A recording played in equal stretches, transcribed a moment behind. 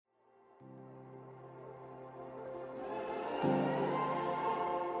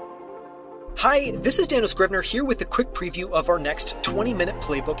Hi, this is Daniel Scrivener here with a quick preview of our next 20-minute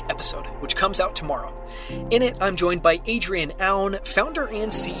Playbook episode, which comes out tomorrow. In it, I'm joined by Adrian Aoun, founder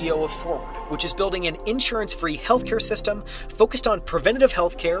and CEO of Forward, which is building an insurance-free healthcare system focused on preventative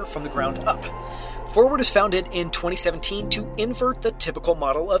healthcare from the ground up. Forward was founded in 2017 to invert the typical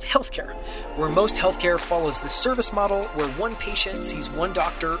model of healthcare, where most healthcare follows the service model where one patient sees one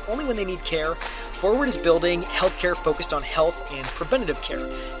doctor only when they need care. Forward is building healthcare focused on health and preventative care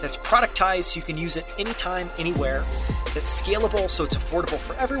that's productized so you can use it anytime, anywhere, that's scalable so it's affordable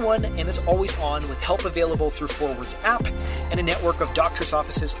for everyone, and is always on with help available through Forward's app and a network of doctors'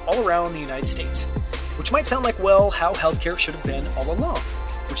 offices all around the United States. Which might sound like, well, how healthcare should have been all along,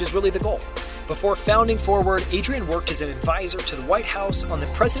 which is really the goal. Before founding Forward, Adrian worked as an advisor to the White House on the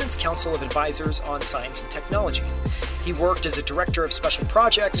President's Council of Advisors on Science and Technology. He worked as a director of special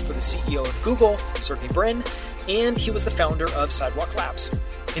projects for the CEO of Google, Sergey Brin, and he was the founder of Sidewalk Labs.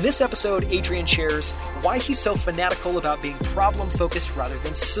 In this episode, Adrian shares why he's so fanatical about being problem-focused rather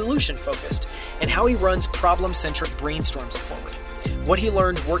than solution-focused, and how he runs problem-centric brainstorms at Forward. What he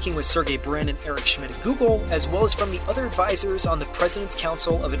learned working with Sergey Brin and Eric Schmidt at Google, as well as from the other advisors on the President's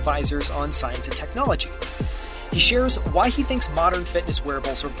Council of Advisors on Science and Technology. He shares why he thinks modern fitness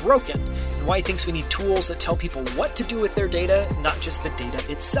wearables are broken, and why he thinks we need tools that tell people what to do with their data, not just the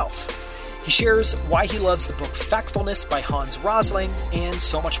data itself. He shares why he loves the book Factfulness by Hans Rosling, and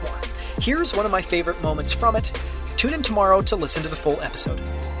so much more. Here's one of my favorite moments from it. Tune in tomorrow to listen to the full episode.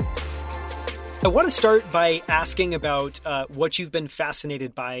 I want to start by asking about what you've been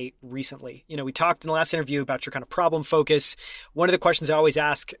fascinated by recently. You know, we talked in the last interview about your kind of problem focus. One of the questions I always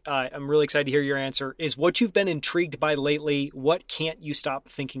ask, I'm really excited to hear your answer, is what you've been intrigued by lately. What can't you stop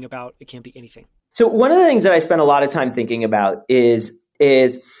thinking about? It can't be anything. So one of the things that I spend a lot of time thinking about is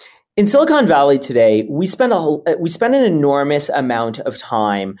in Silicon Valley today, we spend an enormous amount of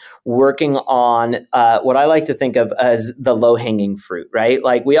time working on what I like to think of as the low-hanging fruit, right?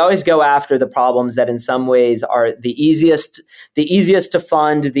 Like we always go after the problems that in some ways are the easiest to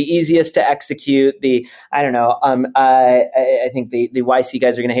fund, the easiest to execute. I think the YC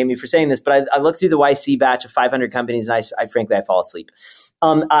guys are going to hate me for saying this, but I look through the YC batch of 500 companies and I frankly fall asleep.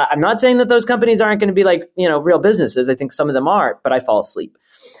 I'm not saying that those companies aren't going to be like, real businesses. I think some of them are, but I fall asleep.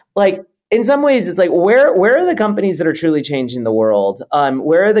 Like in some ways, it's like where are the companies that are truly changing the world?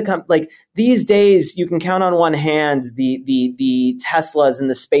 Where are the these days? You can count on one hand the Teslas and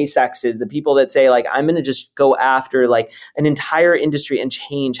the SpaceXs, the people that say like I'm going to just go after like an entire industry and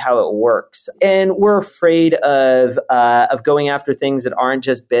change how it works. And we're afraid of going after things that aren't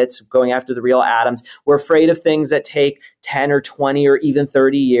just bits, going after the real atoms. We're afraid of things that take 10 or 20 or even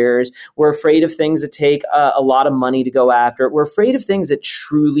 30 years. We're afraid of things that take a lot of money to go after. We're afraid of things that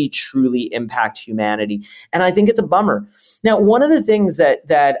truly impact humanity. And I think it's a bummer. Now, one of the things that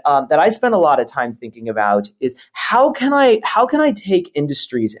I spend a lot of time thinking about is how can I take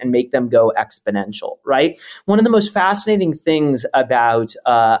industries and make them go exponential, right? One of the most fascinating things about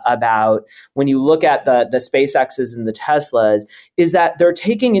when you look at the SpaceXs and the Teslas is that they're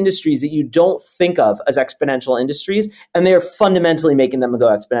taking industries that you don't think of as exponential industries, and they're fundamentally making them go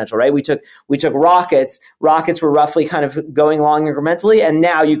exponential, right? We took rockets. Rockets were roughly kind of going along incrementally, and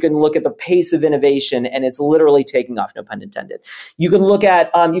now you can look at the pace of innovation, and it's literally taking off. No pun intended. You can look at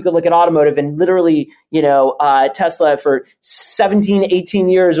automotive, and literally, Tesla for 17, 18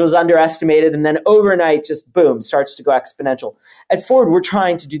 years was underestimated, and then overnight, just boom, starts to go exponential. At Ford, we're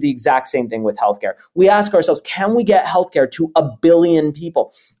trying to do the exact same thing with healthcare. We ask ourselves, can we get healthcare to 1 billion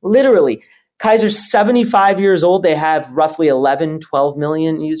people? Literally. Kaiser's 75 years old. They have roughly 11, 12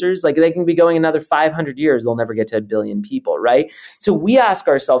 million users. Like they can be going another 500 years. They'll never get to 1 billion people, right? So we ask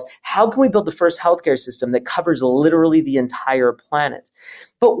ourselves, how can we build the first healthcare system that covers literally the entire planet?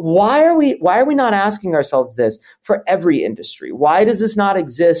 But why are we not asking ourselves this for every industry? Why does this not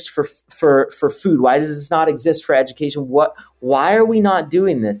exist for food? Why does this not exist for education? Why are we not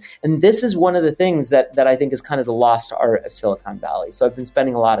doing this? And this is one of the things that I think is kind of the lost art of Silicon Valley. So I've been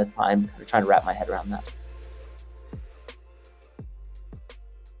spending a lot of time trying to wrap my head around that.